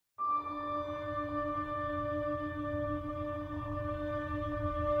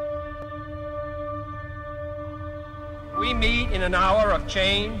We meet in an hour of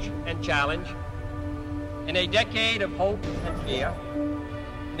change and challenge, in a decade of hope and fear,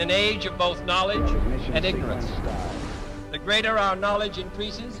 in an age of both knowledge and ignorance. The greater our knowledge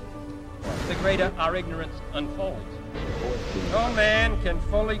increases, the greater our ignorance unfolds. No man can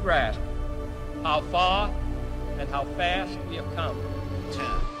fully grasp how far and how fast we have come. 10,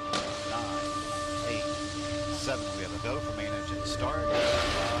 9, 8, 7. We have a go for main engine start. 5,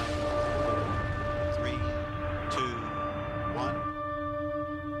 4, 3, 2, 1.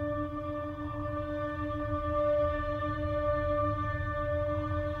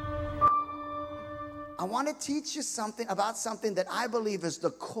 I want to teach you something about something that I believe is the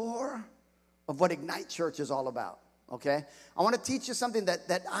core of what Ignite Church is all about, okay? I want to teach you something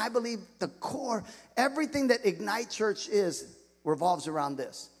that I believe the core, everything that Ignite Church is revolves around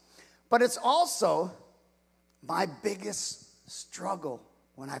this. But it's also my biggest struggle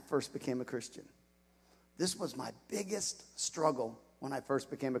when I first became a Christian. This was my biggest struggle when I first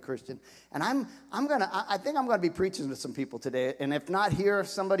became a Christian. And I think I'm gonna be preaching to some people today. And if not here,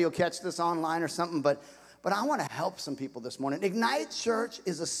 somebody will catch this online or something. But I want to help some people this morning. Ignite Church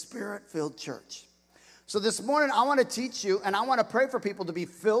is a spirit-filled church. So this morning, I want to teach you, and I want to pray for people to be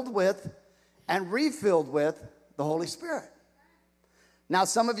filled with and refilled with the Holy Spirit. Now,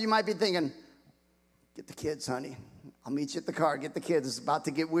 some of you might be thinking, get the kids, honey. I'll meet you at the car. Get the kids. It's about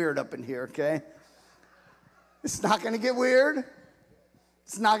to get weird up in here, okay? It's not going to get weird.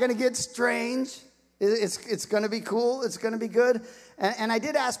 It's not going to get strange. It's going to be cool. It's going to be good. And I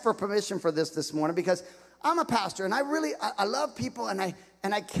did ask for permission for this morning because I'm a pastor, and I love people, and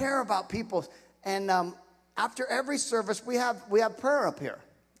I care about people. And after every service, we have prayer up here.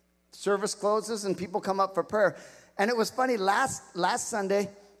 Service closes, and people come up for prayer. And it was funny, last Sunday,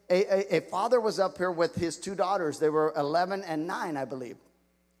 a father was up here with his two daughters. They were 11 and 9, I believe.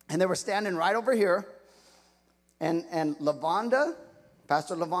 And they were standing right over here. And Lavonda,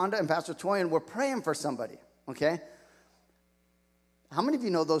 Pastor Lavonda and Pastor Toyin were praying for somebody, okay? How many of you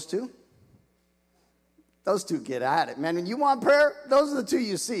know those two? Those two get at it, man. When you want prayer, those are the two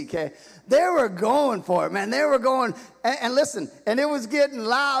you see, okay? They were going for it, man. They were going, and listen, and it was getting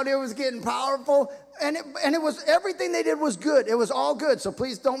loud. It was getting powerful. And it was, everything they did was good. It was all good, so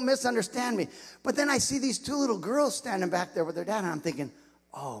please don't misunderstand me. But then I see these two little girls standing back there with their dad, and I'm thinking,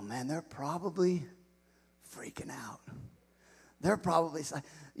 oh, man, they're probably freaking out. They're probably,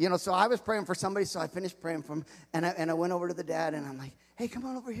 you know, so I was praying for somebody, so I finished praying for him, and I went over to the dad, and I'm like, hey, come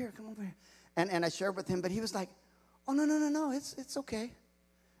on over here, come over here. And I shared with him, but he was like, oh, no, it's okay.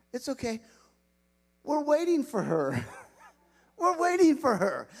 It's okay. We're waiting for her. We're waiting for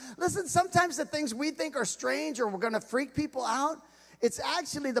her. Listen, sometimes the things we think are strange or we're going to freak people out, it's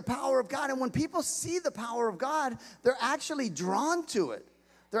actually the power of God. And when people see the power of God, they're actually drawn to it.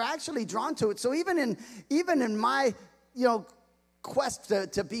 They're actually drawn to it. So even in my, you know, quest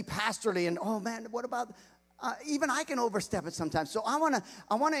to be pastorally, and oh man, what about even I can overstep it sometimes. So I want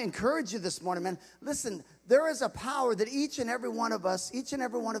to encourage you this morning, man. Listen, there is a power that each and every one of us, each and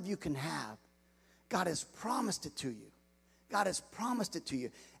every one of you can have. God has promised it to you. God has promised it to you.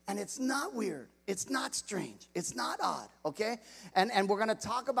 And it's not weird. It's not strange. It's not odd, okay? And we're going to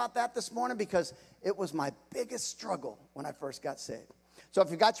talk about that this morning because it was my biggest struggle when I first got saved. So if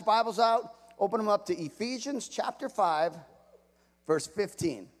you got your Bibles out, open them up to Ephesians chapter 5, verse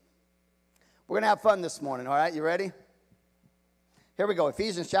 15. We're going to have fun this morning, all right? You ready? Here we go.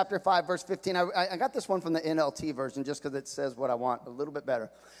 Ephesians chapter 5, verse 15. I got this one from the NLT version just because it says what I want a little bit better.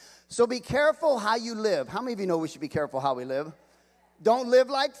 So be careful how you live. How many of you know we should be careful how we live? Don't live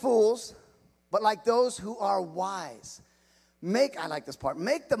like fools, but like those who are wise. I like this part.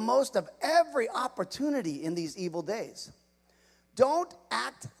 Make the most of every opportunity in these evil days. Don't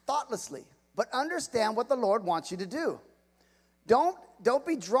act thoughtlessly, but understand what the Lord wants you to do. Don't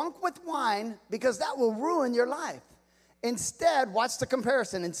be drunk with wine because that will ruin your life. Instead, watch the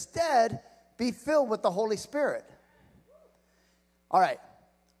comparison. Instead, be filled with the Holy Spirit. All right.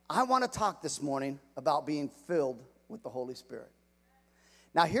 I want to talk this morning about being filled with the Holy Spirit.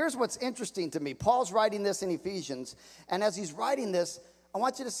 Now, here's what's interesting to me. Paul's writing this in Ephesians, and as he's writing this, I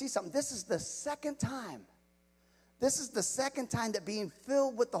want you to see something. This is the second time. This is the second time that being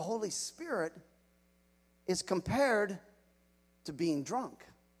filled with the Holy Spirit is compared to being drunk.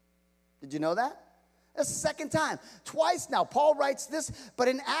 Did you know that? That's the second time. Twice now. Paul writes this, but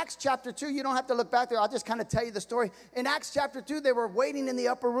in Acts chapter 2, you don't have to look back there. I'll just kind of tell you the story. In Acts chapter 2, they were waiting in the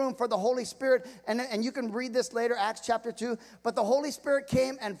upper room for the Holy Spirit, and you can read this later, Acts chapter 2. But the Holy Spirit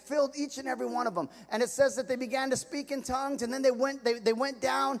came and filled each and every one of them. And it says that they began to speak in tongues, and then they went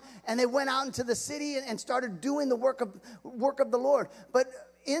down, and they went out into the city and started doing the work of the Lord. But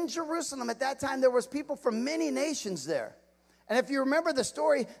in Jerusalem at that time, there was people from many nations there. And if you remember the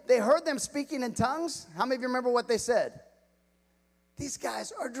story, they heard them speaking in tongues. How many of you remember what they said? These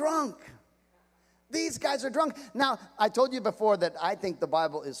guys are drunk. These guys are drunk. Now, I told you before that I think the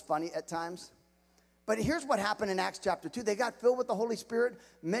Bible is funny at times. But here's what happened in Acts chapter 2. They got filled with the Holy Spirit.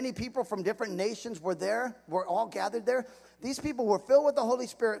 Many people from different nations were there, were all gathered there. These people were filled with the Holy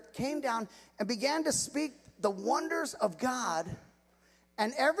Spirit, came down and began to speak the wonders of God.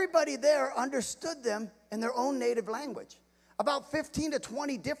 And everybody there understood them in their own native language. About 15 to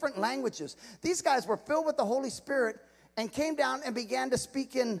 20 different languages. These guys were filled with the Holy Spirit and came down and began to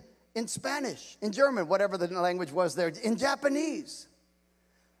speak in Spanish, in German, whatever the language was there, in Japanese.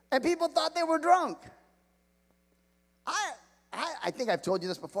 And people thought they were drunk. I think I've told you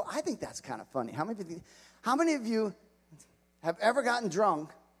this before. I think that's kind of funny. How many of you have ever gotten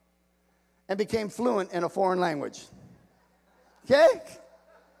drunk and became fluent in a foreign language? Okay?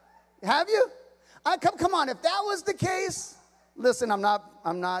 Have you? Come on, if that was the case, listen, I'm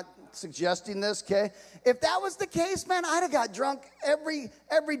not suggesting this, okay? If that was the case, man, I'd have got drunk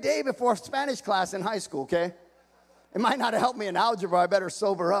every day before Spanish class in high school, okay? It might not have helped me in algebra. I better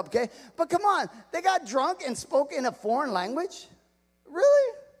sober up, okay? But come on, they got drunk and spoke in a foreign language?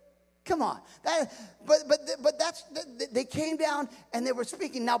 Really? Come on. They came down and they were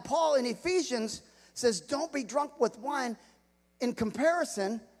speaking. Now, Paul in Ephesians says, don't be drunk with wine in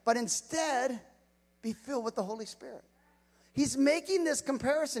comparison, but instead be filled with the Holy Spirit. He's making this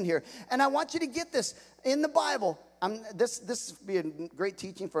comparison here. And I want you to get this. In the Bible, this would be a great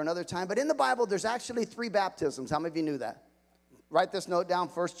teaching for another time, but in the Bible, there's actually 3 baptisms. How many of you knew that? Write this note down,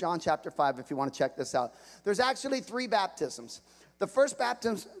 1 John chapter 5, if you want to check this out. There's actually 3 baptisms. The first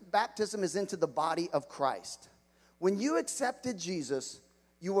baptism is into the body of Christ. When you accepted Jesus,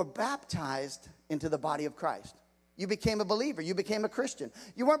 you were baptized into the body of Christ. You became a believer. You became a Christian.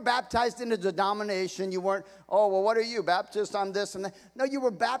 You weren't baptized into a denomination. You weren't, oh, well, what are you? Baptist on this and that. No, you were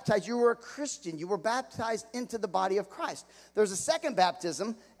baptized. You were a Christian. You were baptized into the body of Christ. There's a second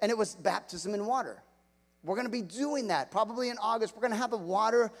baptism, and it was baptism in water. We're going to be doing that. Probably in August, we're going to have a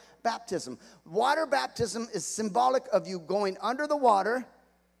water baptism. Water baptism is symbolic of you going under the water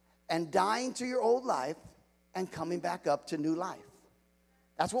and dying to your old life and coming back up to new life.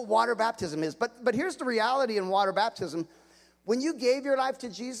 That's what water baptism is. But here's the reality in water baptism. When you gave your life to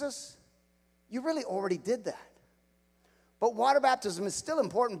Jesus, you really already did that. But water baptism is still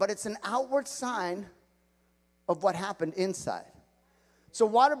important, but it's an outward sign of what happened inside. So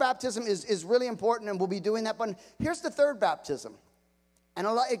water baptism is really important, and we'll be doing that. But here's the third baptism. And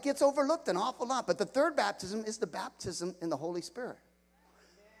it gets overlooked an awful lot. But the third baptism is the baptism in the Holy Spirit.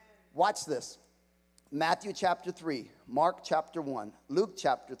 Watch this. Matthew chapter 3, Mark chapter 1, Luke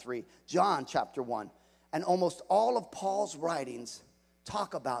chapter 3, John chapter 1. And almost all of Paul's writings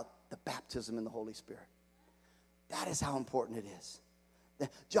talk about the baptism in the Holy Spirit. That is how important it is.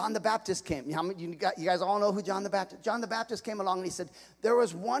 John the Baptist came. You guys all know who John the Baptist? John the Baptist came along and he said, there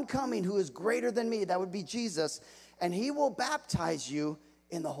was one coming who is greater than me. That would be Jesus. And he will baptize you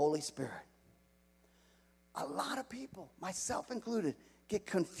in the Holy Spirit. A lot of people, myself included, get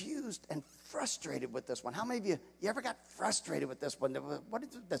confused and frustrated with this one. How many of you ever got frustrated with this one? What is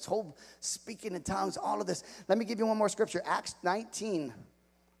this whole speaking in tongues, all of this? Let me give you one more scripture. Acts 19,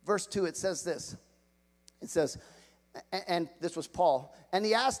 verse 2, it says this. It says, and this was Paul, and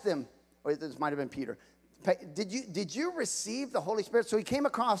he asked them, or this might have been Peter, did you receive the Holy Spirit? So he came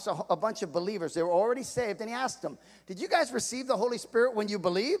across a bunch of believers. They were already saved, and he asked them, did you guys receive the Holy Spirit when you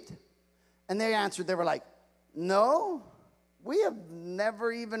believed? And they answered, they were like, no, we have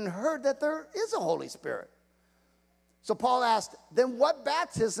never even heard that there is a Holy Spirit. So Paul asked, then what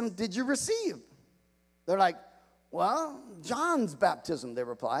baptism did you receive? They're like, well, John's baptism, they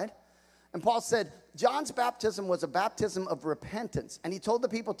replied. And Paul said, John's baptism was a baptism of repentance. And he told the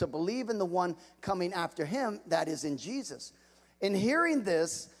people to believe in the one coming after him, that is in Jesus. In hearing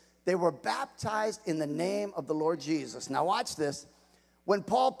this, they were baptized in the name of the Lord Jesus. Now watch this. When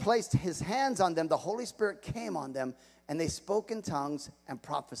Paul placed his hands on them, the Holy Spirit came on them, and they spoke in tongues and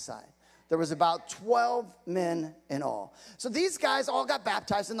prophesied. There was about 12 men in all. So these guys all got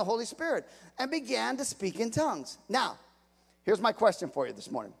baptized in the Holy Spirit and began to speak in tongues. Now, here's my question for you this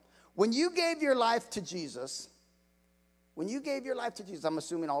morning. When you gave your life to Jesus, I'm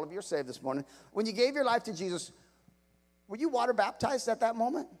assuming all of you are saved this morning. When you gave your life to Jesus, were you water baptized at that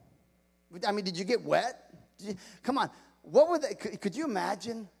moment? I mean, did you get wet? Come on. Could you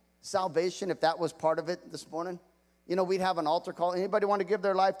imagine salvation if that was part of it this morning? You know, we'd have an altar call. Anybody want to give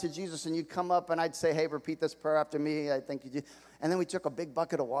their life to Jesus? And you'd come up and I'd say, hey, repeat this prayer after me. I think you do. And then we took a big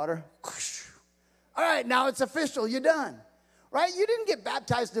bucket of water. All right, now it's official. You're done. right? You didn't get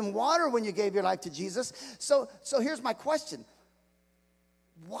baptized in water when you gave your life to Jesus. So here's my question.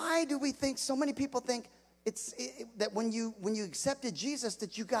 Why do we think, so many people think that when you accepted Jesus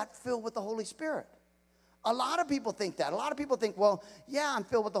that you got filled with the Holy Spirit? A lot of people think that. A lot of people think, well, yeah, I'm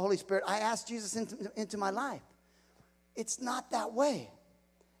filled with the Holy Spirit. I asked Jesus into my life. It's not that way.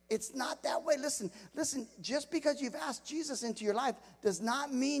 It's not that way. Listen, just because you've asked Jesus into your life does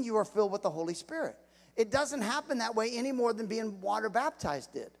not mean you are filled with the Holy Spirit. It doesn't happen that way any more than being water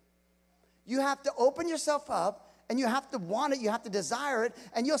baptized did. You have to open yourself up, and you have to want it, you have to desire it,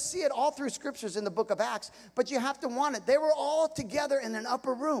 and you'll see it all through scriptures in the book of Acts, but you have to want it. They were all together in an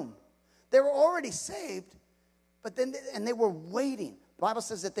upper room. They were already saved, but then they were waiting. The Bible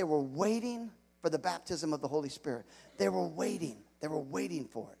says that they were waiting for the baptism of the Holy Spirit. They were waiting. They were waiting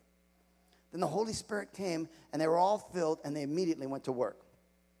for it. Then the Holy Spirit came, and they were all filled, and they immediately went to work.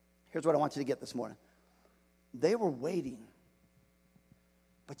 Here's what I want you to get this morning. They were waiting,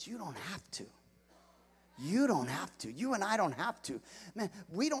 but you don't have to. You don't have to. You and I don't have to. Man,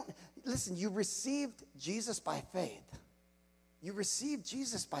 we don't. Listen, you received Jesus by faith. You received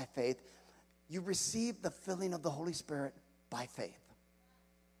Jesus by faith. You received the filling of the Holy Spirit by faith.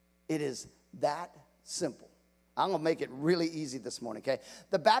 It is that simple. I'm going to make it really easy this morning, okay?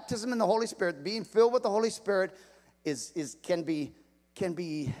 The baptism in the Holy Spirit, being filled with the Holy Spirit can be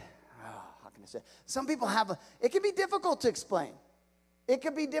how can I say? Some people it can be difficult to explain. It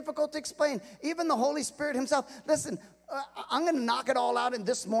can be difficult to explain. Even the Holy Spirit himself. Listen, I'm going to knock it all out in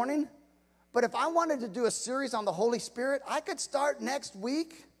this morning. But if I wanted to do a series on the Holy Spirit, I could start next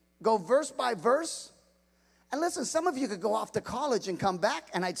week, go verse by verse. And listen, some of you could go off to college and come back,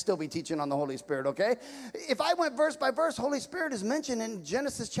 and I'd still be teaching on the Holy Spirit, okay? If I went verse by verse, Holy Spirit is mentioned in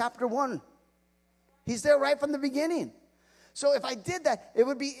Genesis chapter 1. He's there right from the beginning. So if I did that, it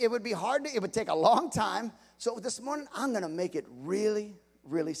would be hard. It would take a long time. So this morning, I'm going to make it really,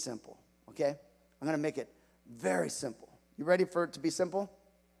 really simple, okay? I'm going to make it very simple. You ready for it to be simple?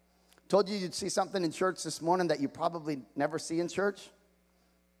 Told you you'd see something in church this morning that you probably never see in church.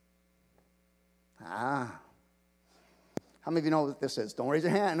 How many of you know what this is? Don't raise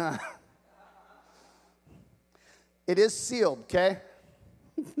your hand. It is sealed, okay?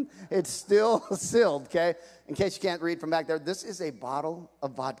 It's still sealed, okay? In case you can't read from back there, this is a bottle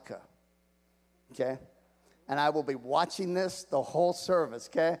of vodka, okay? And I will be watching this the whole service,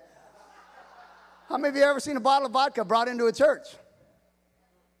 okay? How many of you ever seen a bottle of vodka brought into a church?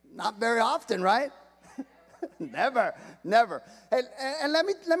 Not very often, right? Never. Hey, and let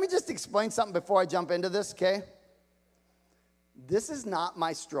me just explain something before I jump into this, okay? This is not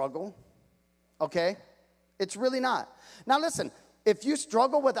my struggle, okay? It's really not. Now listen, if you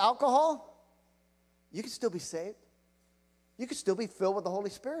struggle with alcohol, you can still be saved. You can still be filled with the Holy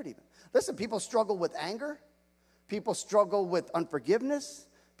Spirit even. Listen, people struggle with anger. People struggle with unforgiveness.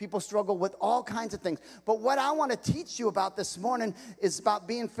 People struggle with all kinds of things. But what I want to teach you about this morning is about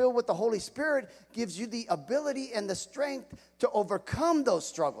being filled with the Holy Spirit gives you the ability and the strength to overcome those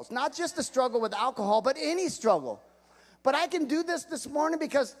struggles. Not just the struggle with alcohol, but any struggle. But I can do this morning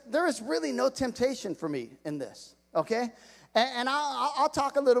because there is really no temptation for me in this, okay? And I'll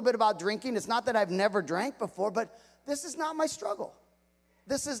talk a little bit about drinking. It's not that I've never drank before, but this is not my struggle.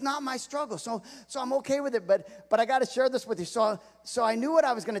 This is not my struggle, so I'm okay with it. But I got to share this with you. So I knew what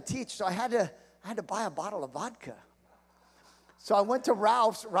I was going to teach, so I had to buy a bottle of vodka. So I went to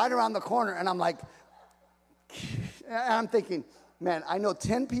Ralph's right around the corner, and I'm like, and I'm thinking, man, I know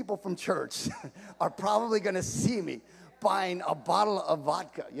 10 people from church are probably going to see me buying a bottle of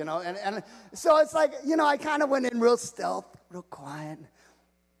vodka, you know. And so it's like, you know, I kind of went in real stealth, real quiet.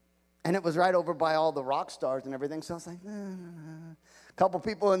 And it was right over by all the rock stars and everything. So I was like, A couple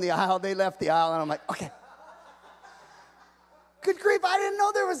people in the aisle, they left the aisle, and I'm like, okay. Good grief, I didn't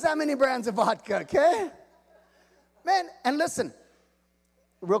know there was that many brands of vodka, okay? Man, and listen,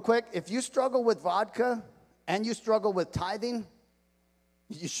 real quick, if you struggle with vodka and you struggle with tithing,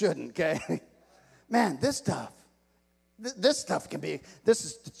 you shouldn't, okay? Man, this stuff can be, this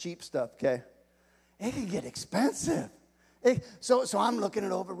is the cheap stuff, okay? It can get expensive. So I'm looking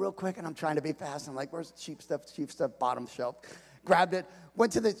it over real quick, and I'm trying to be fast. I'm like, where's the cheap stuff, bottom shelf. Grabbed it,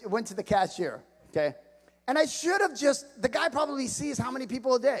 went to the cashier, okay? And I should have the guy probably sees how many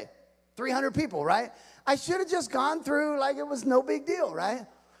people a day? 300 people, right? I should have just gone through like it was no big deal, right?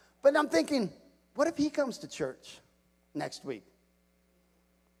 But I'm thinking, what if he comes to church next week?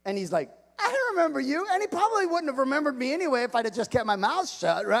 And he's like, I don't remember you. And he probably wouldn't have remembered me anyway if I'd have just kept my mouth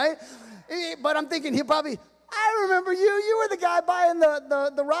shut, right? But I'm thinking he'll probably, I remember you. You were the guy buying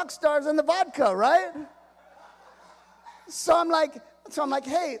the rock stars and the vodka, right? So I'm like,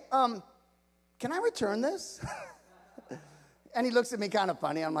 hey, can I return this? And he looks at me kind of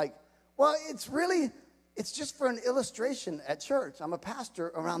funny. I'm like, well, it's just for an illustration at church. I'm a pastor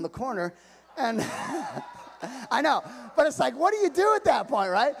around the corner, and I know, but it's like, what do you do at that point,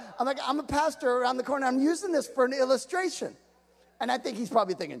 right? I'm like, I'm a pastor around the corner. I'm using this for an illustration. And I think he's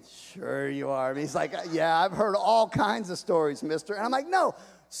probably thinking, sure you are. And he's like, yeah, I've heard all kinds of stories, mister. And I'm like, no,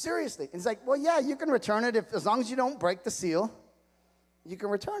 seriously. And he's like, well, yeah, you can return it as long as you don't break the seal. You can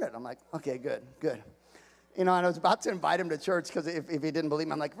return it. I'm like, okay, good. You know, and I was about to invite him to church because if he didn't believe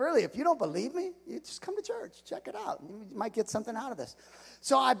me, I'm like, really, if you don't believe me, you just come to church. Check it out. You might get something out of this.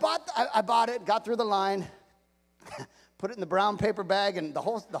 So I bought it, got through the line, put it in the brown paper bag, and the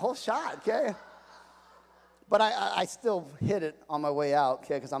whole shot, okay? But I still hid it on my way out,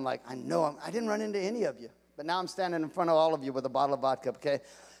 okay, because I'm like, I didn't run into any of you. But now I'm standing in front of all of you with a bottle of vodka, okay?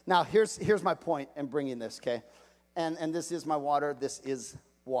 Now, here's my point in bringing this, okay? And this is my water. This is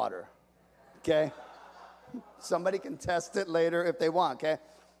water, okay? Somebody can test it later if they want, okay?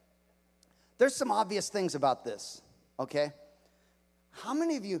 There's some obvious things about this, okay? How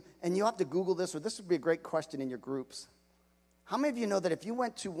many of you, and you have to Google this, or this would be a great question in your groups. How many of you know that if you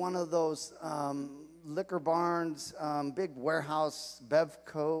went to one of those liquor barns, big warehouse, Bev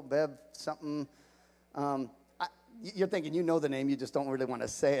something, you're thinking you know the name, you just don't really want to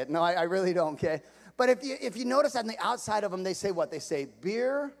say it. No, I really don't, okay? But if you notice on the outside of them, they say what? They say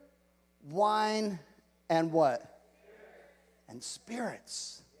beer, wine, and what? And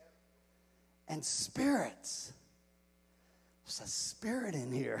spirits. And spirits. There's a spirit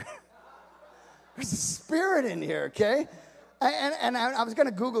in here. There's a spirit in here, okay? And I was going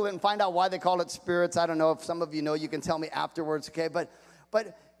to Google it and find out why they call it spirits. I don't know if some of you know. You can tell me afterwards, okay? But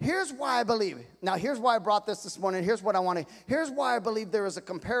here's why I believe. Now, here's why I brought this morning. Here's what I want to. Here's why I believe there is a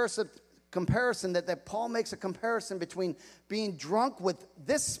comparison that Paul makes a comparison between being drunk with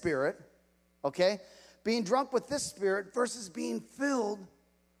this spirit, okay? Being drunk with this spirit versus being filled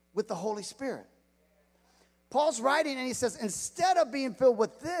with the Holy Spirit. Paul's writing and he says, instead of being filled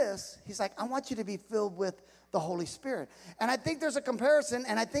with this, he's like, I want you to be filled with the Holy Spirit. And I think there's a comparison,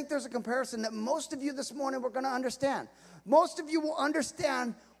 that most of you this morning we're going to understand. Most of you will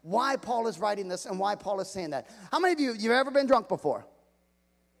understand why Paul is writing this and why Paul is saying that. How many of you've ever been drunk before?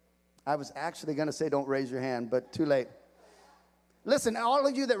 I was actually going to say don't raise your hand, but too late. Listen, all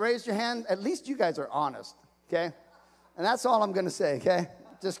of you that raised your hand, at least you guys are honest, okay? And that's all I'm going to say, okay?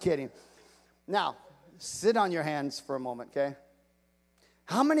 Just kidding. Now, sit on your hands for a moment, okay?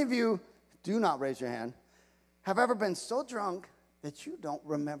 How many of you, do not raise your hand, have ever been so drunk that you don't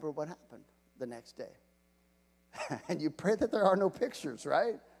remember what happened the next day? And you pray that there are no pictures,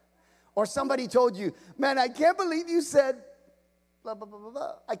 right? Or somebody told you, man, I can't believe you said blah, blah, blah, blah,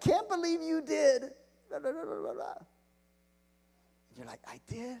 blah. I can't believe you did blah, blah, blah, blah, blah. And you're like, I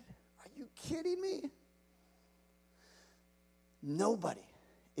did? Are you kidding me? Nobody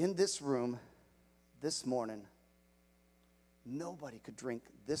in this room this morning, nobody could drink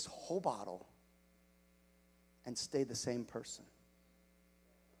this whole bottle and stay the same person.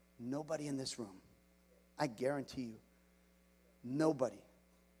 Nobody in this room. I guarantee you, nobody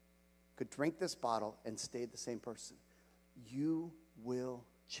could drink this bottle and stay the same person. You will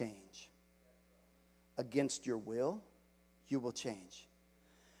change. Against your will, you will change.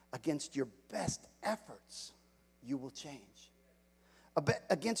 Against your best efforts, you will change.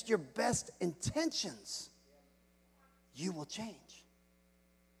 Against your best intentions, you will change.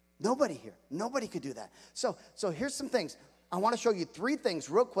 Nobody here, nobody could do that. So here's some things. I want to show you 3 things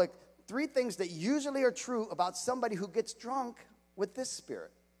real quick. 3 things that usually are true about somebody who gets drunk with this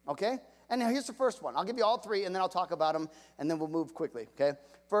spirit, okay? And now here's the first one. I'll give you all 3, and then I'll talk about them, and then we'll move quickly, okay?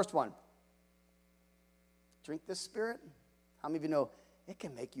 First one. Drink this spirit. How many of you know it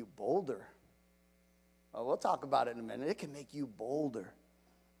can make you bolder? Oh, we'll talk about it in a minute. It can make you bolder.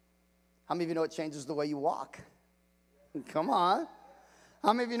 How many of you know it changes the way you walk? Come on.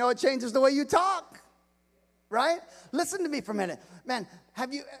 How many of you know it changes the way you talk? Right? Listen to me for a minute. Man,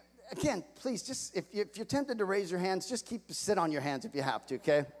 have you, again, please, just if you're tempted to raise your hands, just sit on your hands if you have to,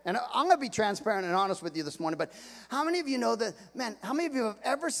 okay? And I'm going to be transparent and honest with you this morning, but how many of you know that, man, how many of you have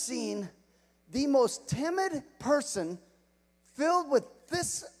ever seen the most timid person filled with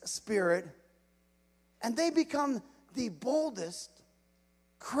this spirit, and they become the boldest,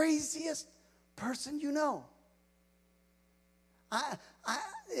 craziest person you know?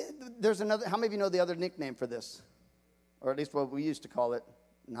 There's another, how many of you know the other nickname for this? Or at least what we used to call it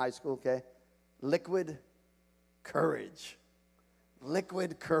in high school, okay? Liquid courage.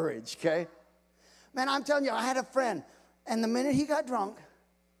 Liquid courage, okay? Man, I'm telling you, I had a friend, and the minute he got drunk,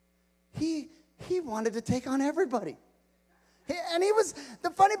 he wanted to take on everybody. And he was,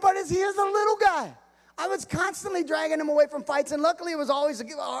 the funny part is he is a little guy. I was constantly dragging him away from fights, and luckily it was always,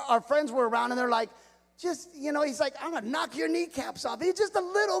 our friends were around, and they're like, just, you know, he's like, I'm going to knock your kneecaps off. He's just a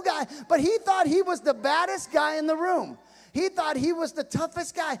little guy, but he thought he was the baddest guy in the room. He thought he was the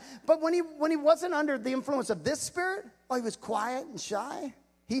toughest guy. But when he wasn't under the influence of this spirit, oh, he was quiet and shy.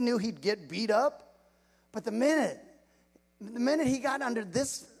 He knew he'd get beat up. But the minute he got under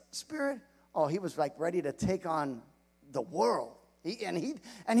this spirit, oh, he was like ready to take on the world. He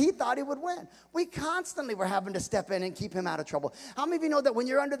thought he would win. We constantly were having to step in and keep him out of trouble. How many of you know that when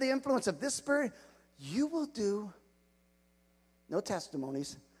you're under the influence of this spirit, you will do, no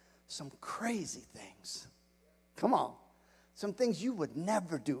testimonies, some crazy things. Come on. Some things you would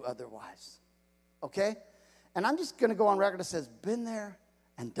never do otherwise. Okay? And I'm just going to go on record that says, been there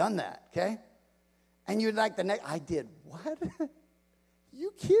and done that. Okay? And you're like the next, I did what?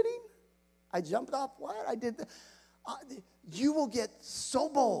 You kidding? I jumped off what? I did that. You will get so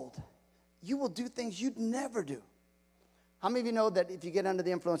bold. You will do things you'd never do. How many of you know that if you get under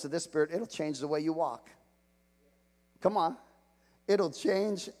the influence of this spirit, it'll change the way you walk? Come on. It'll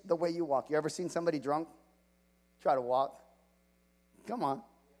change the way you walk. You ever seen somebody drunk try to walk? Come on.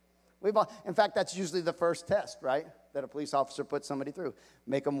 In fact, that's usually the first test, right, that a police officer puts somebody through.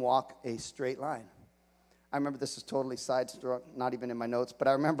 Make them walk a straight line. I remember, this is totally sidestroke, not even in my notes, but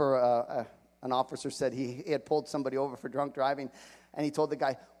I remember an officer said he had pulled somebody over for drunk driving, and he told the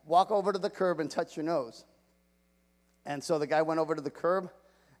guy, walk over to the curb and touch your nose. And so the guy went over to the curb,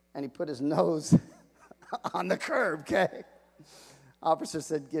 and he put his nose on the curb, okay? Officer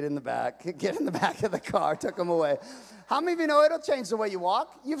said, get in the back of the car, took him away. How many of you know it'll change the way you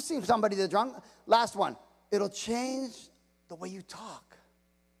walk? You've seen somebody that's drunk. Last one, it'll change the way you talk.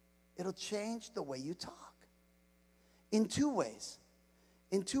 It'll change the way you talk. In two ways.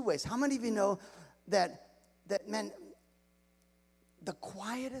 In two ways. How many of you know that men, the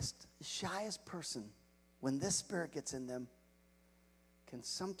quietest, shyest person, when this spirit gets in them, can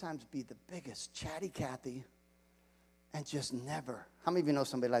sometimes be the biggest chatty Cathy and just never. How many of you know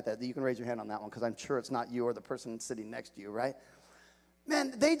somebody like that? You can raise your hand on that one, because I'm sure it's not you or the person sitting next to you, right?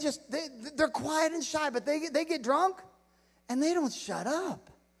 Man, they're quiet and shy, but they get drunk and they don't shut up.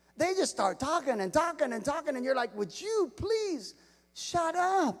 They just start talking and talking and talking, and you're like, would you please shut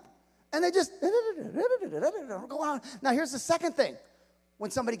up? And they just go on. Now, here's the second thing.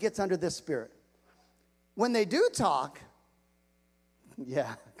 When somebody gets under this spirit, when they do talk,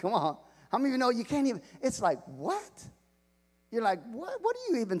 yeah, come on. How many of you know you can't even, it's like, what? You're like, what? What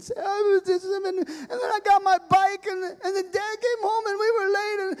do you even say? And then I got my bike, and then Dad came home, and we were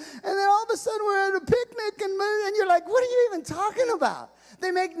late, and then all of a sudden we're at a picnic, and you're like, what are you even talking about?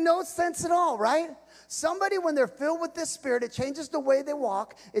 They make no sense at all, right? Somebody, when they're filled with this spirit, it changes the way they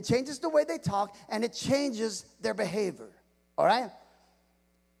walk, it changes the way they talk, and it changes their behavior, all right?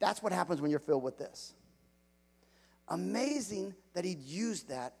 That's what happens when you're filled with this. Amazing that he'd use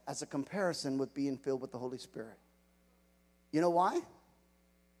that as a comparison with being filled with the Holy Spirit. You know why?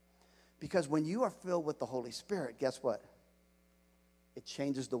 Because when you are filled with the Holy Spirit, guess what? It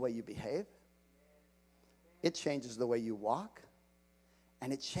changes the way you behave. It changes the way you walk.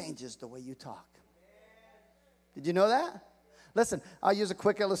 And it changes the way you talk. Did you know that? Listen, I'll use a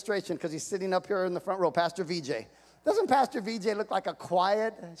quick illustration because he's sitting up here in the front row, Pastor VJ. Doesn't Pastor VJ look like a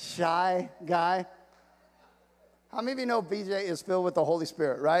quiet, shy guy? How many of you know VJ is filled with the Holy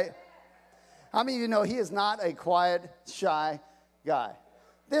Spirit, right? How many of you know he is not a quiet, shy guy?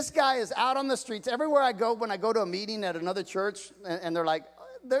 This guy is out on the streets. Everywhere I go, when I go to a meeting at another church, and they're like,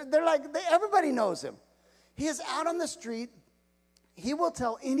 everybody knows him. He is out on the street. He will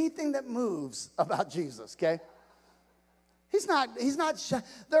tell anything that moves about Jesus, okay? He's not shy.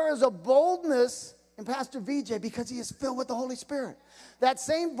 There is a boldness in Pastor VJ because he is filled with the Holy Spirit. That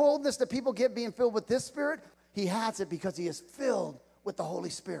same boldness that people get being filled with this Spirit, he has it because he is filled with the Holy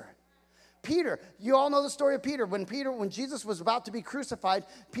Spirit. Peter, you all know the story of Peter. When Jesus was about to be crucified,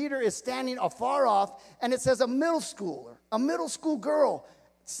 Peter is standing afar off, and it says a middle school girl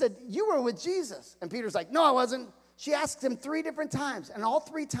said, "You were with Jesus." And Peter's like, "No, I wasn't." She asked him 3 different times, and all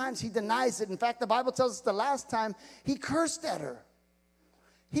 3 times he denies it. In fact, the Bible tells us the last time he cursed at her.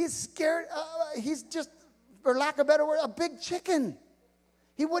 He's scared. He's just, for lack of a better word, a big chicken.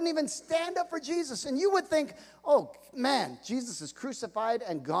 He wouldn't even stand up for Jesus. And you would think, oh, man, Jesus is crucified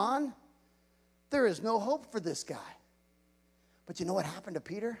and gone. There is no hope for this guy. But you know what happened to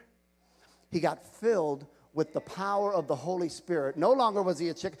Peter? He got filled with the power of the Holy Spirit. No longer was he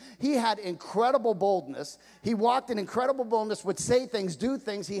a chicken. He had incredible boldness. He walked in incredible boldness, would say things, do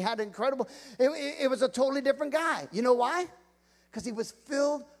things. He had incredible, it was a totally different guy. You know why? Because he was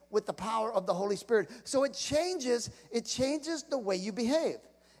filled with the power of the Holy Spirit. So it changes the way you behave.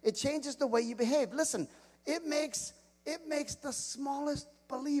 It changes the way you behave. Listen, it makes the smallest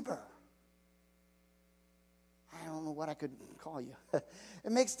believer. I don't know what I could call you.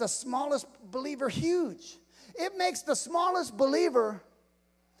 It makes the smallest believer huge. It makes the smallest believer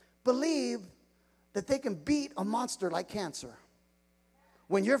believe that they can beat a monster like cancer.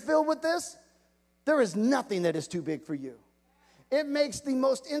 When you're filled with this, there is nothing that is too big for you. It makes the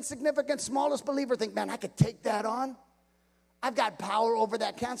most insignificant, smallest believer think, man, I could take that on. I've got power over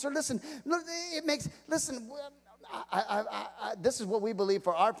that cancer. Listen, this is what we believe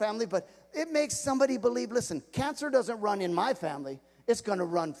for our family, but it makes somebody believe, listen, cancer doesn't run in my family. It's going to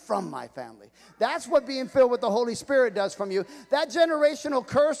run from my family. That's what being filled with the Holy Spirit does from you. That generational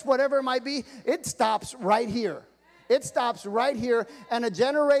curse, whatever it might be, it stops right here. It stops right here, and a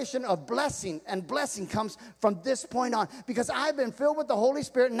generation of blessing and blessing comes from this point on. Because I've been filled with the Holy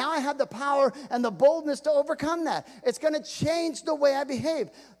Spirit, now I have the power and the boldness to overcome that. It's going to change the way I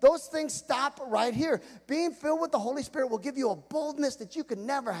behave. Those things stop right here. Being filled with the Holy Spirit will give you a boldness that you could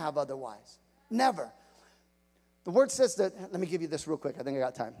never have otherwise. Never. The word says that, let me give you this real quick. I think I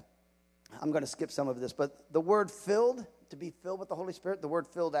got time. I'm going to skip some of this, but the word filled, to be filled with the Holy Spirit, the word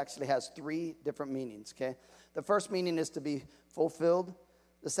filled actually has 3 different meanings, okay? The first meaning is to be fulfilled.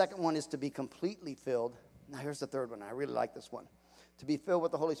 The second one is to be completely filled. Now here's the third one. I really like this one. To be filled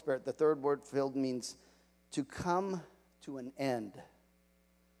with the Holy Spirit, the third word filled means to come to an end.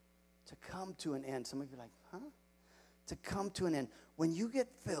 To come to an end. Some of you are like, huh? To come to an end. When you get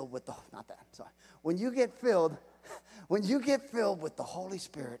filled with the, not that, sorry. When you get filled with the Holy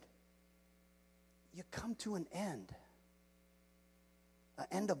Spirit, you come to an end. An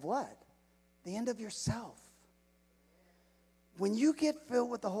end of what? The end of yourself. When you get filled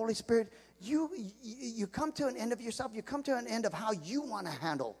with the Holy Spirit, you come to an end of yourself. You come to an end of how you want to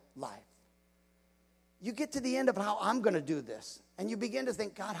handle life. You get to the end of how I'm going to do this. And you begin to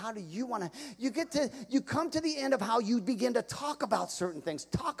think, God, how do you want to? You come to the end of how you begin to talk about certain things,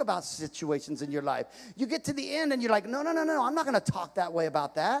 talk about situations in your life. You get to the end and you're like, no, I'm not going to talk that way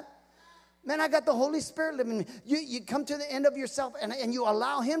about that. Man, I got the Holy Spirit living in me. You come to the end of yourself and you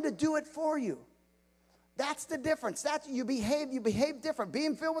allow him to do it for you. That's the difference. You behave different.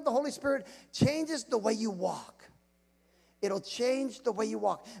 Being filled with the Holy Spirit changes the way you walk. It'll change the way you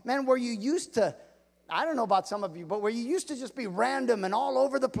walk. Man, where you used to, I don't know about some of you, but where you used to just be random and all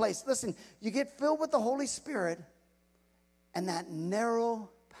over the place. Listen, you get filled with the Holy Spirit and that narrow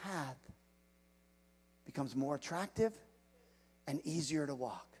path becomes more attractive and easier to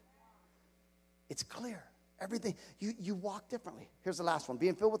walk. It's clear. Everything, you walk differently. Here's the last one.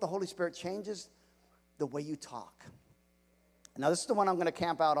 Being filled with the Holy Spirit changes the way you talk. Now, this is the one I'm going to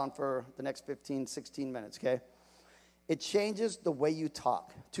camp out on for the next 15, 16 minutes, okay? It changes the way you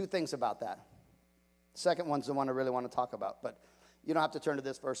talk. 2 things about that. Second one's the one I really want to talk about, but you don't have to turn to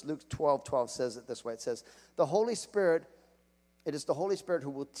this verse. Luke 12:12 says it this way. It says, it is the Holy Spirit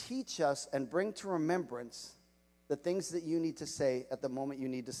who will teach us and bring to remembrance the things that you need to say at the moment you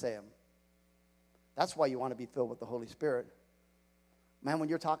need to say them. That's why you want to be filled with the Holy Spirit. Man, when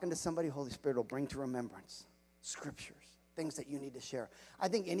you're talking to somebody, Holy Spirit will bring to remembrance scriptures, things that you need to share. I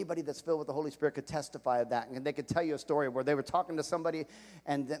think anybody that's filled with the Holy Spirit could testify of that. And they could tell you a story where they were talking to somebody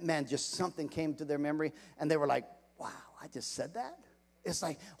and, man, just something came to their memory. And they were like, wow, I just said that? It's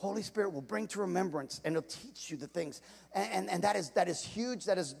like Holy Spirit will bring to remembrance and it'll teach you the things. And that is huge.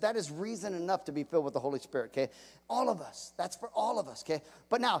 That is reason enough to be filled with the Holy Spirit, okay? All of us. That's for all of us, okay?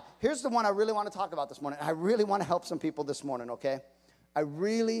 But now, here's the one I really want to talk about this morning. I really want to help some people this morning, okay? I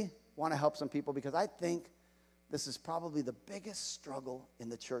really want to help some people because I think this is probably the biggest struggle in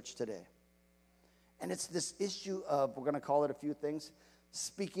the church today. And it's this issue of, we're going to call it a few things,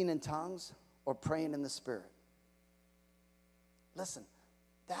 speaking in tongues or praying in the Spirit. Listen,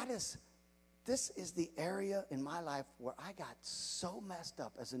 this is the area in my life where I got so messed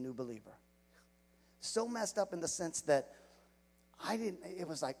up as a new believer. So messed up in the sense that it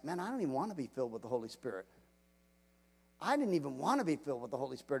was like, man, I don't even want to be filled with the Holy Spirit. I didn't even want to be filled with the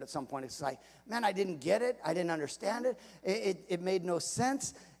Holy Spirit at some point. It's like, man, I didn't get it. I didn't understand it. It made no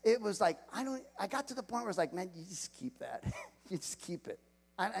sense. It was like, I got to the point where it's like, man, you just keep that. You just keep it.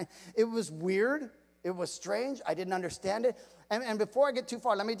 It was weird. It was strange. I didn't understand it. And before I get too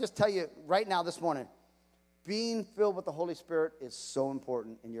far, let me just tell you right now this morning, being filled with the Holy Spirit is so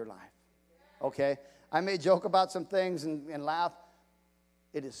important in your life. Okay? I may joke about some things and laugh.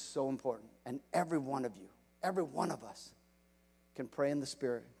 It is so important. And every one of you, every one of us can pray in the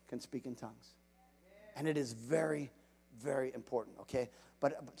Spirit, can speak in tongues. And it is very, very important, okay?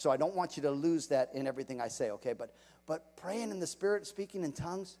 So I don't want you to lose that in everything I say, okay? But praying in the Spirit, speaking in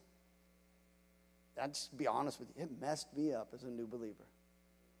tongues, I'll just be honest with you, it messed me up as a new believer.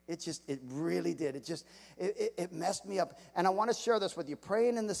 It really did. It messed me up. And I want to share this with you.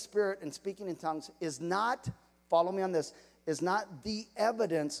 Praying in the Spirit and speaking in tongues is not, follow me on this, is not the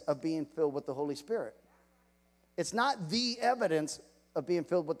evidence of being filled with the Holy Spirit. It's not the evidence of being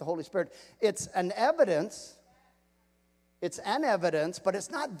filled with the Holy Spirit. It's an evidence. It's an evidence, but it's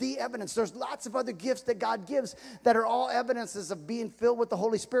not the evidence. There's lots of other gifts that God gives that are all evidences of being filled with the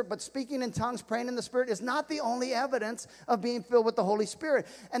Holy Spirit. But speaking in tongues, praying in the Spirit is not the only evidence of being filled with the Holy Spirit.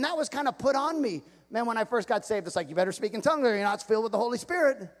 And that was kind of put on me. Man, when I first got saved, it's like, you better speak in tongues or you're not filled with the Holy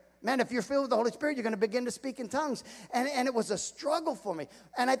Spirit. Man, if you're filled with the Holy Spirit, you're going to begin to speak in tongues. And it was a struggle for me.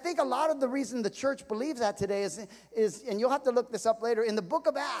 And I think a lot of the reason the church believes that today is, and you'll have to look this up later, in the book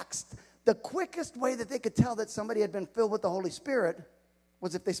of Acts, the quickest way that they could tell that somebody had been filled with the Holy Spirit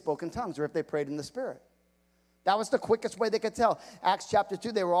was if they spoke in tongues or if they prayed in the Spirit. That was the quickest way they could tell. Acts chapter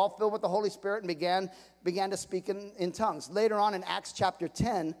 2, they were all filled with the Holy Spirit and began to speak in tongues. Later on in Acts chapter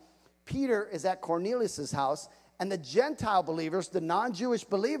 10, Peter is at Cornelius' house, and the Gentile believers, the non-Jewish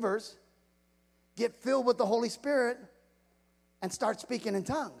believers, get filled with the Holy Spirit and start speaking in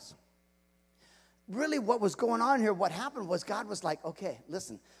tongues. Really what was going on here, what happened was God was like, okay,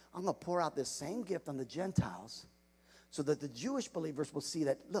 listen, I'm going to pour out this same gift on the Gentiles so that the Jewish believers will see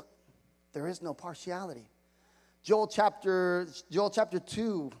that, look, there is no partiality. Joel chapter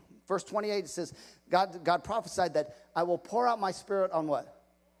 2, verse 28 says, God prophesied that I will pour out my Spirit on what?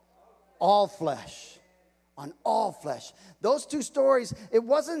 All flesh. On all flesh. Those two stories, it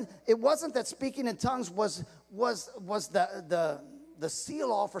wasn't that speaking in tongues was the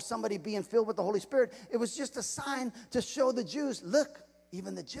seal all for somebody being filled with the Holy Spirit. It was just a sign to show the Jews, look,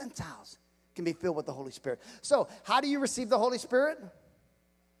 even the Gentiles can be filled with the Holy Spirit. So, how do you receive the Holy Spirit?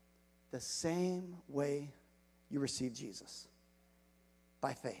 The same way you receive Jesus.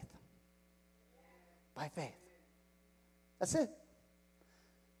 By faith. By faith. That's it.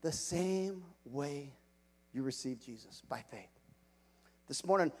 The same way you receive Jesus. By faith. This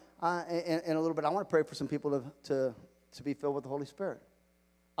morning, in a little bit, I want to pray for some people to be filled with the Holy Spirit.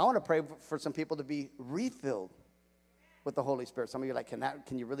 I want to pray for some people to be refilled with the Holy Spirit. Some of you are like,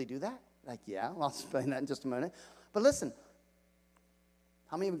 can you really do that? Like, yeah, well, I'll explain that in just a minute. But listen,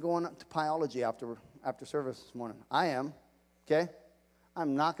 how many of you are going up to Pyology after service this morning? I am, okay?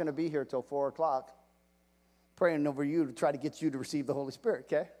 I'm not going to be here till 4 o'clock praying over you to try to get you to receive the Holy Spirit,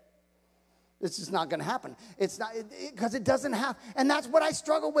 okay? It's just not going to happen. It's not, because it doesn't have, and that's what I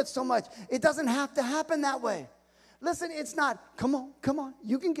struggle with so much. It doesn't have to happen that way. Listen, it's not, come on,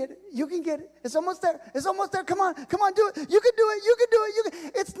 you can get it, it's almost there, come on, do it, you can do it,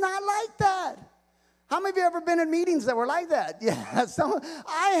 it's not like that. How many of you ever been in meetings that were like that? Yeah,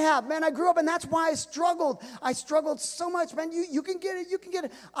 I have, man, I grew up, and that's why I struggled so much, man, you can get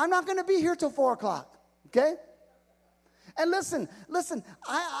it, I'm not going to be here till 4 o'clock, okay? And listen,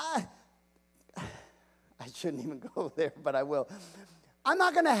 I shouldn't even go there, but I will. I'm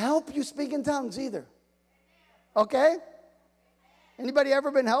not going to help you speak in tongues either. Okay? Anybody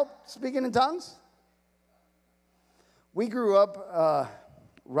ever been helped speaking in tongues? We grew up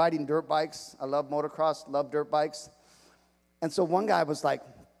riding dirt bikes. I love motocross, love dirt bikes. And so one guy was like,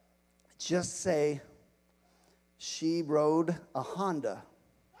 just say she rode a Honda.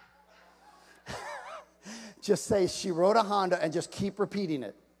 Just say she rode a Honda and just keep repeating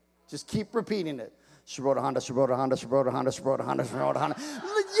it. Just keep repeating it. She rode a Honda, she rode a Honda, she rode a Honda, she rode a Honda, she rode a Honda.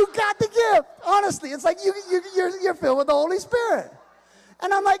 You got the gift. Honestly, it's like you're filled with the Holy Spirit.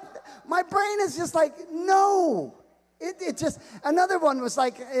 And I'm like, my brain is just like, no. It just, another one was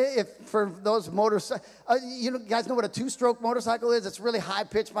like, if for those motorcycles, you guys know what a two-stroke motorcycle is? It's really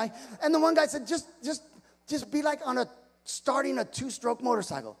high-pitched. And the one guy said, just be like starting a two-stroke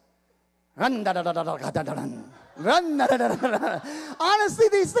motorcycle. Honestly,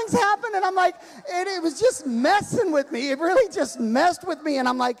 these things happen, and I'm like, it was just messing with me. It really just messed with me, and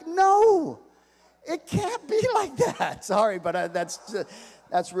I'm like, no, it can't be like that. Sorry, but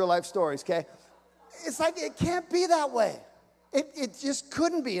that's real life stories, okay? It's like it can't be that way. It just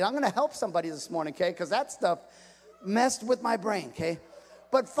couldn't be. I'm going to help somebody this morning, okay? Because that stuff messed with my brain, okay?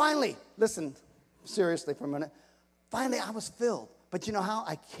 But finally, listen, seriously for a minute. Finally, I was filled. But you know how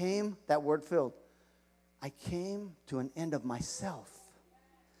I came, that word filled, I came to an end of myself.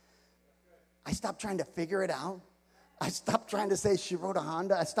 I stopped trying to figure it out. I stopped trying to say she rode a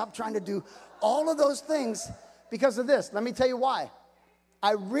Honda. I stopped trying to do all of those things because of this. Let me tell you why.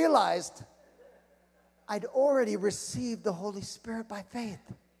 I realized I'd already received the Holy Spirit by faith.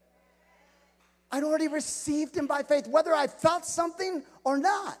 I'd already received him by faith, whether I felt something or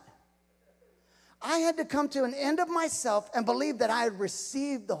not. I had to come to an end of myself and believe that I had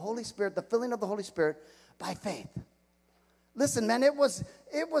received the Holy Spirit, the filling of the Holy Spirit, by faith. Listen, man, it was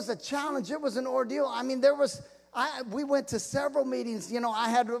a challenge. It was an ordeal. I mean, we went to several meetings. You know, I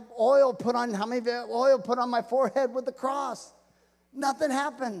had oil put on, how many of you, oil put on my forehead with the cross. Nothing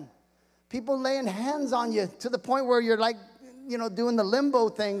happened. People laying hands on you to the point where you're like, you know, doing the limbo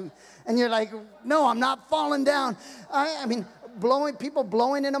thing. And you're like, no, I'm not falling down. I mean, people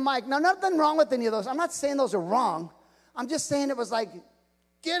blowing in a mic. Now, nothing wrong with any of those. I'm not saying those are wrong. I'm just saying it was like,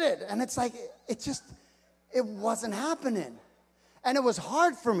 get it. And it's like, it wasn't happening. And it was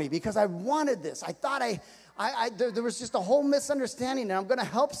hard for me because I wanted this. I thought there was just a whole misunderstanding. And I'm going to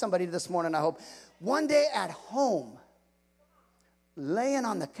help somebody this morning, I hope. One day at home, laying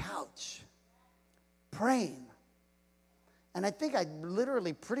on the couch, praying. And I think I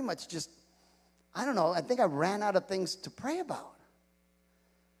literally pretty much just, I don't know, I think I ran out of things to pray about.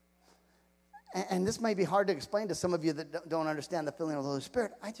 And this may be hard to explain to some of you that don't understand the filling of the Holy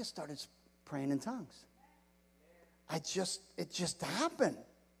Spirit. I just started praying in tongues. It just happened.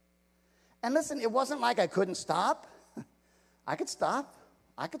 And listen, it wasn't like I couldn't stop. I could stop.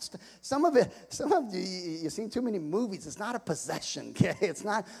 Some of you, you've seen too many movies. It's not a possession, okay? It's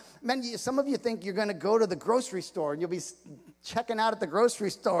not, man, some of you think you're going to go to the grocery store and you'll be checking out at the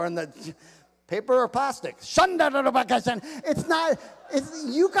grocery store and the paper or plastic. It's not,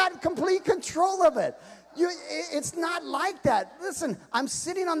 you got complete control of it. It's not like that. Listen, I'm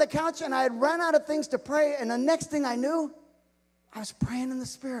sitting on the couch and I had run out of things to pray, and the next thing I knew, I was praying in the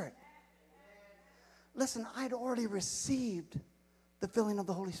Spirit. Listen, I'd already received the filling of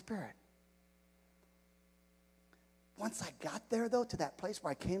the Holy Spirit. Once I got there, though, to that place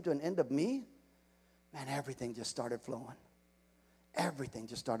where I came to an end of me, man, everything just started flowing. Everything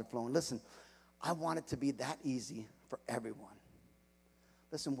just started flowing. Listen, I want it to be that easy for everyone.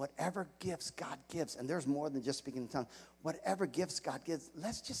 Listen, whatever gifts God gives, and there's more than just speaking in tongues, whatever gifts God gives,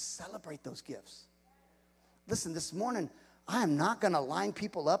 let's just celebrate those gifts. Listen, this morning, I am not going to line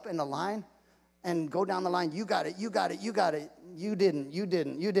people up in a line and go down the line. You got it, you got it, you got it. You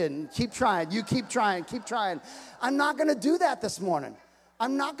didn't. Keep trying. You keep trying. I'm not going to do that this morning.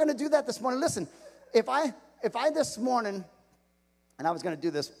 Listen, if I this morning, and I was going to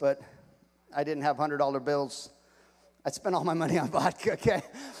do this, but I didn't have $100 bills. I spent all my money on vodka, okay?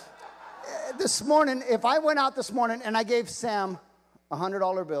 This morning, if I went out this morning and I gave Sam a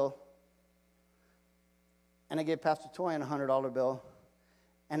 $100 bill, and I gave Pastor Toyin a $100 bill,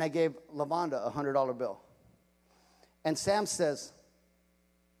 and I gave LaVonda a $100 bill, and Sam says,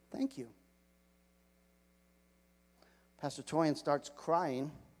 thank you. Pastor Toyin starts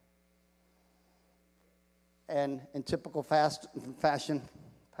crying, and in typical fashion,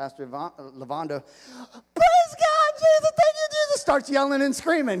 Pastor LaVonda, praise God, Jesus, thank you, Jesus, starts yelling and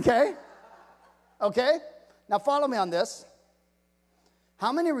screaming, okay? Okay? Now follow me on this.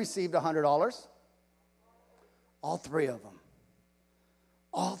 How many received $100? All three of them.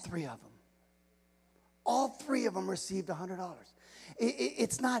 All three of them. All three of them received $100.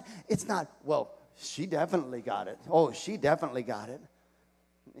 It's not, well, she definitely got it. Oh, she definitely got it.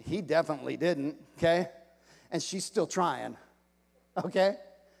 He definitely didn't, okay? And she's still trying, okay?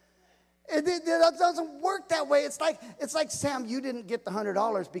 It doesn't work that way. It's like, Sam, you didn't get the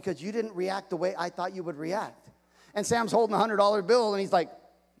 $100 because you didn't react the way I thought you would react. And Sam's holding a $100 bill, and he's like,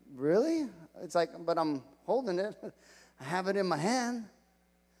 really? It's like, but I'm holding it. I have it in my hand.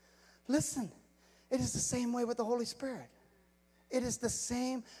 Listen, it is the same way with the Holy Spirit. It is the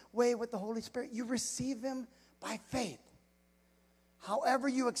same way with the Holy Spirit. You receive him by faith. However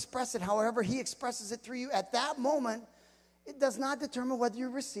you express it, however he expresses it through you, at that moment, it does not determine whether you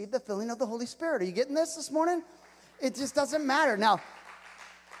receive the filling of the Holy Spirit. Are you getting this morning? It just doesn't matter. Now,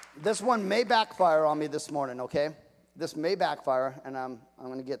 this one may backfire on me this morning, okay? This may backfire, and I'm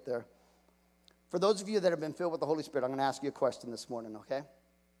going to get there. For those of you that have been filled with the Holy Spirit, I'm going to ask you a question this morning, okay?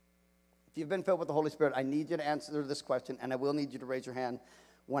 If you've been filled with the Holy Spirit, I need you to answer this question, and I will need you to raise your hand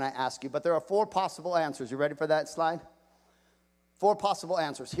when I ask you. But there are 4 possible answers. You ready for that slide? 4 possible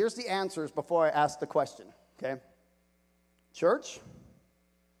answers. Here's the answers before I ask the question, okay? Church,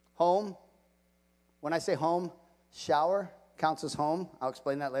 home. When I say home, shower counts as home. I'll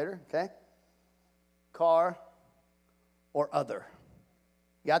explain that later, okay? Car or other.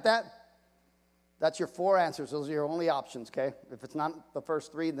 You got that? That's your 4 answers. Those are your only options, okay? If it's not the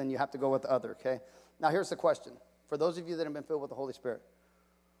first 3, then you have to go with the other, okay? Now, here's the question. For those of you that have been filled with the Holy Spirit,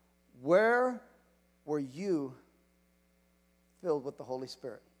 where were you filled with the Holy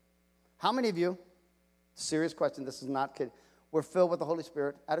Spirit? How many of you, serious question, this is not kidding, were filled with the Holy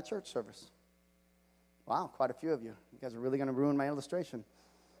Spirit at a church service? Wow, quite a few of you. You guys are really going to ruin my illustration,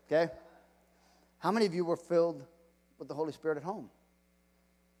 okay? How many of you were filled with the Holy Spirit at home?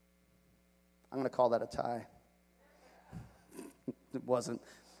 I'm going to call that a tie. It wasn't.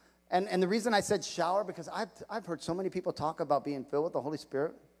 And the reason I said shower, because I've heard so many people talk about being filled with the Holy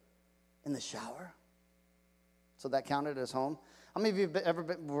Spirit in the shower. So that counted as home. How many of you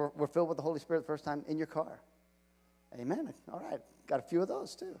were filled with the Holy Spirit the first time in your car? Amen. All right. Got a few of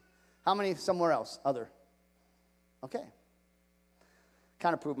those too. How many somewhere else? Other. Okay.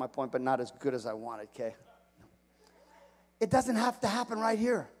 Kind of proved my point, but not as good as I wanted, okay? It doesn't have to happen right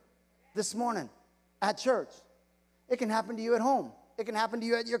here this morning at church. It can happen to you at home. It can happen to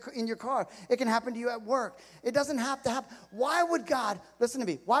you in your car. It can happen to you at work. It doesn't have to happen. Why would God, listen to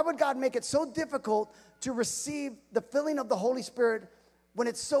me, why would God make it so difficult to receive the filling of the Holy Spirit when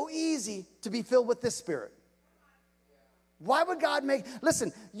it's so easy to be filled with this Spirit? Why would God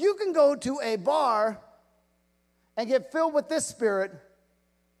listen, you can go to a bar and get filled with this Spirit,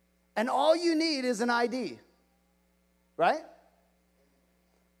 and all you need is an ID, right?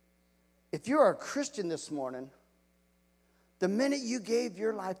 If you're a Christian this morning, the minute you gave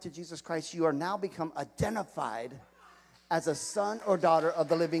your life to Jesus Christ, you are now become identified as a son or daughter of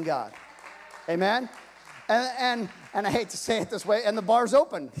the living God. Amen? And I hate to say it this way, and the bar's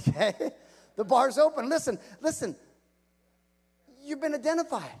open, okay? The bar's open. Listen. You've been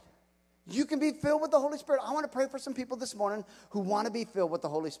identified. You can be filled with the Holy Spirit. I want to pray for some people this morning who want to be filled with the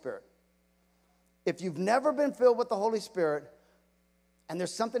Holy Spirit. If you've never been filled with the Holy Spirit, and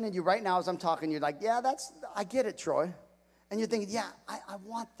there's something in you right now as I'm talking, you're like, yeah, I get it, Troy. And you're thinking, yeah, I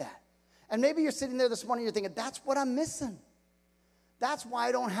want that. And maybe you're sitting there this morning, you're thinking, that's what I'm missing. That's why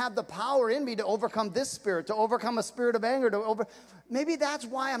I don't have the power in me to overcome this spirit, to overcome a spirit of anger. Maybe that's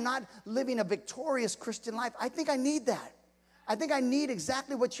why I'm not living a victorious Christian life. I think I need that. I think I need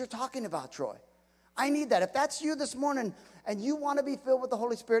exactly what you're talking about, Troy. I need that. If that's you this morning and you want to be filled with the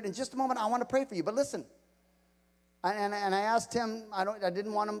Holy Spirit, in just a moment, I want to pray for you. But listen, and I asked him, I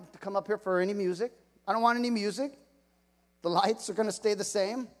didn't want him to come up here for any music. I don't want any music. The lights are going to stay the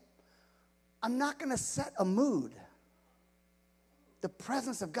same. I'm not going to set a mood. The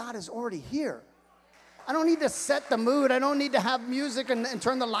presence of God is already here. I don't need to set the mood. I don't need to have music and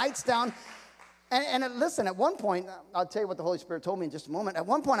turn the lights down. And listen, at one point, I'll tell you what the Holy Spirit told me in just a moment. At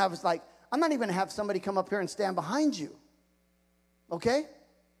one point, I was like, I'm not even going to have somebody come up here and stand behind you. Okay?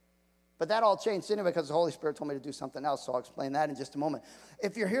 But that all changed anyway because the Holy Spirit told me to do something else, so I'll explain that in just a moment.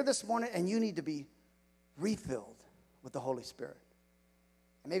 If you're here this morning and you need to be refilled with the Holy Spirit,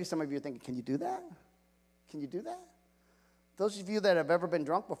 and maybe some of you are thinking, can you do that? Can you do that? Those of you that have ever been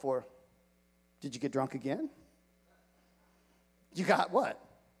drunk before, did you get drunk again? You got what?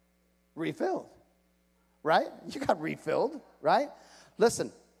 Refilled. Right? You got refilled, right?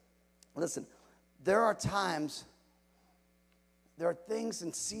 Listen. There are times, there are things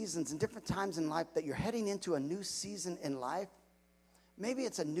and seasons and different times in life that you're heading into a new season in life. Maybe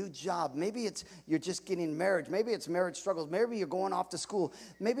it's a new job. Maybe it's you're just getting married. Maybe it's marriage struggles. Maybe you're going off to school.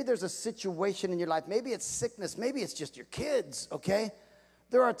 Maybe there's a situation in your life. Maybe it's sickness. Maybe it's just your kids, okay?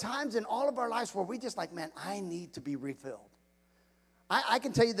 There are times in all of our lives where we just like, man, I need to be refilled. I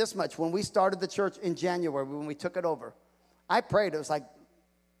can tell you this much. When we started the church in January, when we took it over, I prayed. It was like,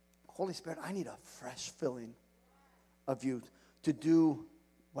 Holy Spirit, I need a fresh filling of you to do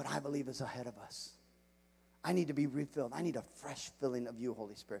what I believe is ahead of us. I need to be refilled. I need a fresh filling of you,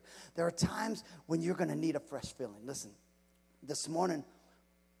 Holy Spirit. There are times when you're going to need a fresh filling. Listen, this morning,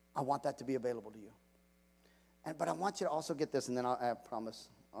 I want that to be available to you. But I want you to also get this, and then I promise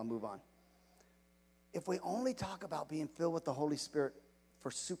I'll move on. If we only talk about being filled with the Holy Spirit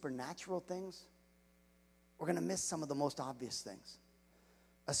for supernatural things, we're going to miss some of the most obvious things.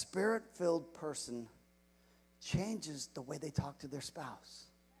 A Spirit-filled person changes the way they talk to their spouse.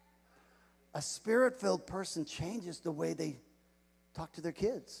 A Spirit-filled person changes the way they talk to their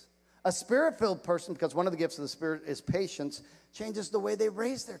kids. A Spirit-filled person, because one of the gifts of the Spirit is patience, changes the way they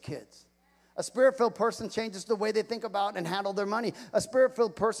raise their kids. A Spirit-filled person changes the way they think about and handle their money. A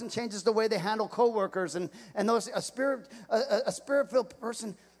Spirit-filled person changes the way they handle coworkers and those. A Spirit-filled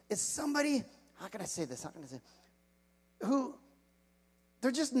person is somebody, how can I say this? Who,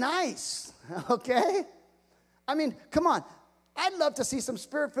 they're just nice, okay? I mean, come on. I'd love to see some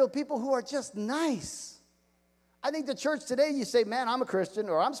Spirit-filled people who are just nice. I think the church today, you say, man, I'm a Christian,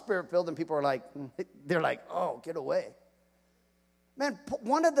 or I'm Spirit-filled, and people are like, they're like, oh, get away. Man,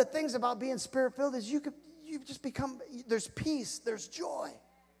 one of the things about being Spirit-filled is you just become, there's peace, there's joy.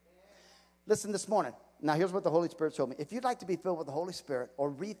 Listen this morning. Now, here's what the Holy Spirit showed me. If you'd like to be filled with the Holy Spirit or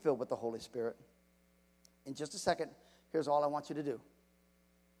refilled with the Holy Spirit, in just a second, here's all I want you to do.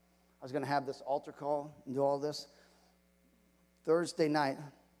 I was going to have this altar call and do all this. Thursday night,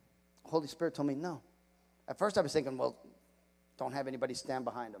 Holy Spirit told me, no. At first I was thinking, well, don't have anybody stand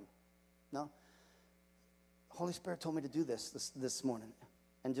behind them. No. Holy Spirit told me to do this morning.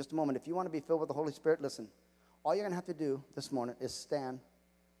 In just a moment, if you want to be filled with the Holy Spirit, listen. All you're going to have to do this morning is stand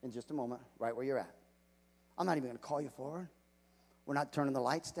in just a moment right where you're at. I'm not even going to call you forward. We're not turning the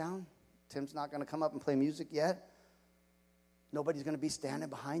lights down. Tim's not going to come up and play music yet. Nobody's going to be standing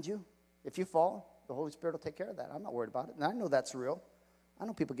behind you. If you fall, the Holy Spirit will take care of that. I'm not worried about it. And I know that's real. I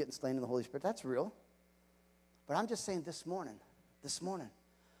know people getting slain in the Holy Spirit. That's real. But I'm just saying this morning,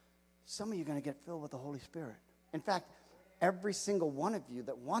 some of you are going to get filled with the Holy Spirit. In fact, every single one of you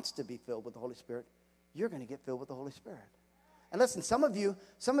that wants to be filled with the Holy Spirit, you're going to get filled with the Holy Spirit. And listen, some of you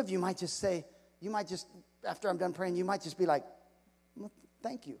might just say, after I'm done praying, you might just be like, well,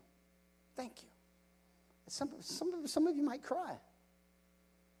 thank you. Thank you. Some of you might cry.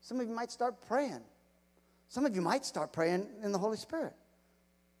 Some of you might start praying. Some of you might start praying in the Holy Spirit.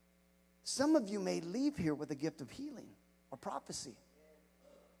 Some of you may leave here with a gift of healing or prophecy.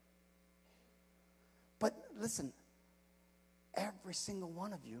 But listen, every single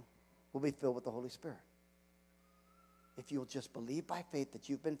one of you will be filled with the Holy Spirit. If you'll just believe by faith that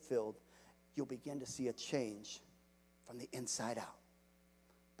you've been filled, you'll begin to see a change from the inside out.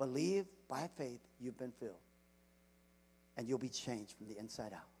 Believe by faith you've been filled, and you'll be changed from the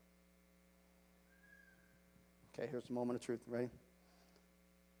inside out. Okay, here's a moment of truth. Ready?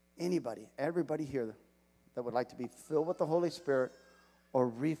 Everybody here that would like to be filled with the Holy Spirit or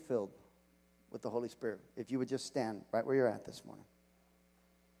refilled with the Holy Spirit, if you would just stand right where you're at this morning.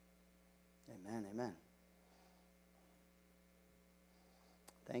 Amen, amen.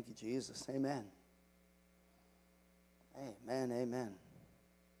 Thank you, Jesus. Amen. Amen, amen.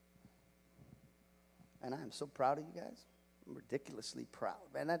 And I am so proud of you guys. I'm ridiculously proud.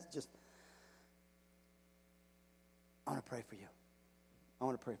 Man, that's just, I want to pray for you. I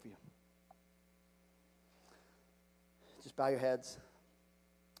want to pray for you. Just bow your heads.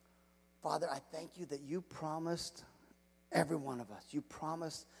 Father, I thank you that you promised every one of us. You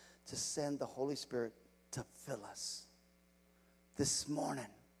promised to send the Holy Spirit to fill us. This morning,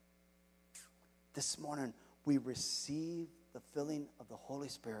 we receive the filling of the Holy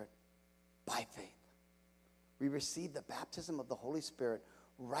Spirit by faith. We receive the baptism of the Holy Spirit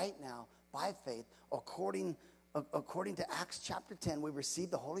right now by faith. According to Acts chapter 10, we receive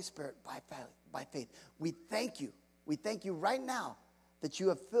the Holy Spirit by faith. We thank you. We thank you right now that you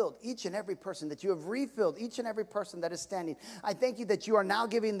have filled each and every person, that you have refilled each and every person that is standing. I thank you that you are now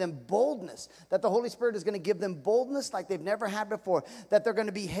giving them boldness, that the Holy Spirit is going to give them boldness like they've never had before, that they're going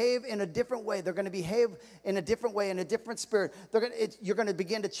to behave in a different way. They're going to behave in a different way, in a different spirit. You're going to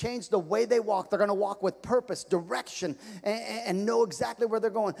begin to change the way they walk. They're going to walk with purpose, direction, and know exactly where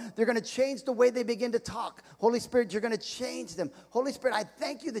they're going. They're going to change the way they begin to talk. Holy Spirit, you're going to change them. Holy Spirit, I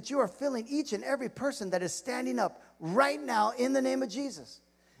thank you that you are filling each and every person that is standing up right now in the name of Jesus.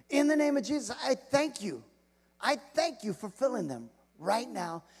 In the name of Jesus, I thank you. I thank you for filling them right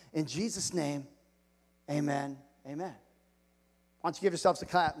now. In Jesus' name, amen, amen. Why don't you give yourselves a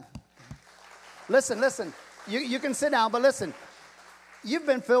clap? Listen. You can sit down, but listen. You've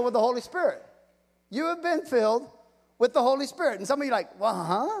been filled with the Holy Spirit. You have been filled with the Holy Spirit. And some of you are like,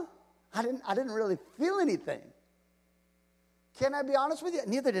 well, I didn't really feel anything. Can I be honest with you?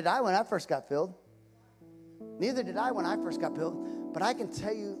 Neither did I when I first got filled. Neither did I when I first got filled. But I can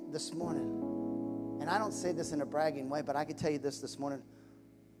tell you this morning, and I don't say this in a bragging way, but I can tell you this morning,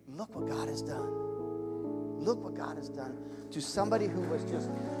 look what God has done. Look what God has done to somebody who was just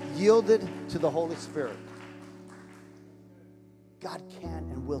yielded to the Holy Spirit. God can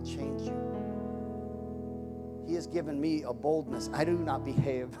and will change you. He has given me a boldness. I do not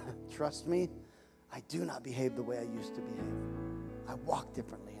behave, trust me, I do not behave the way I used to behave. I walk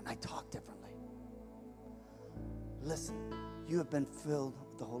differently and I talk differently. Listen, you have been filled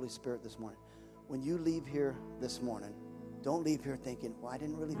with the Holy Spirit this morning. When you leave here this morning, don't leave here thinking, well, I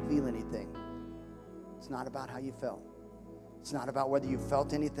didn't really feel anything. It's not about how you felt. It's not about whether you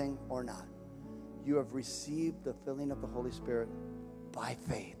felt anything or not. You have received the filling of the Holy Spirit by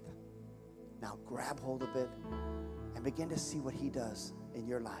faith. Now grab hold of it and begin to see what he does in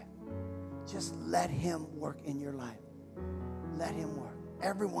your life. Just let him work in your life. Let him work.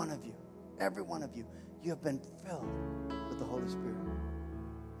 Every one of you, you have been filled with the Holy Spirit.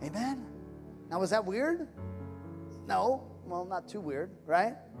 Amen? Now, was that weird? No. Well, not too weird,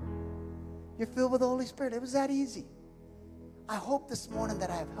 right? You're filled with the Holy Spirit. It was that easy. I hope this morning that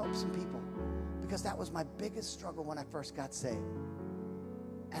I have helped some people, because that was my biggest struggle when I first got saved.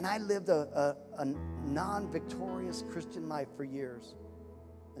 And I lived a non-victorious Christian life for years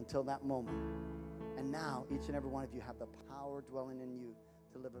until that moment. And now, each and every one of you have the power dwelling in you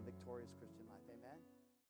to live a victorious Christian life.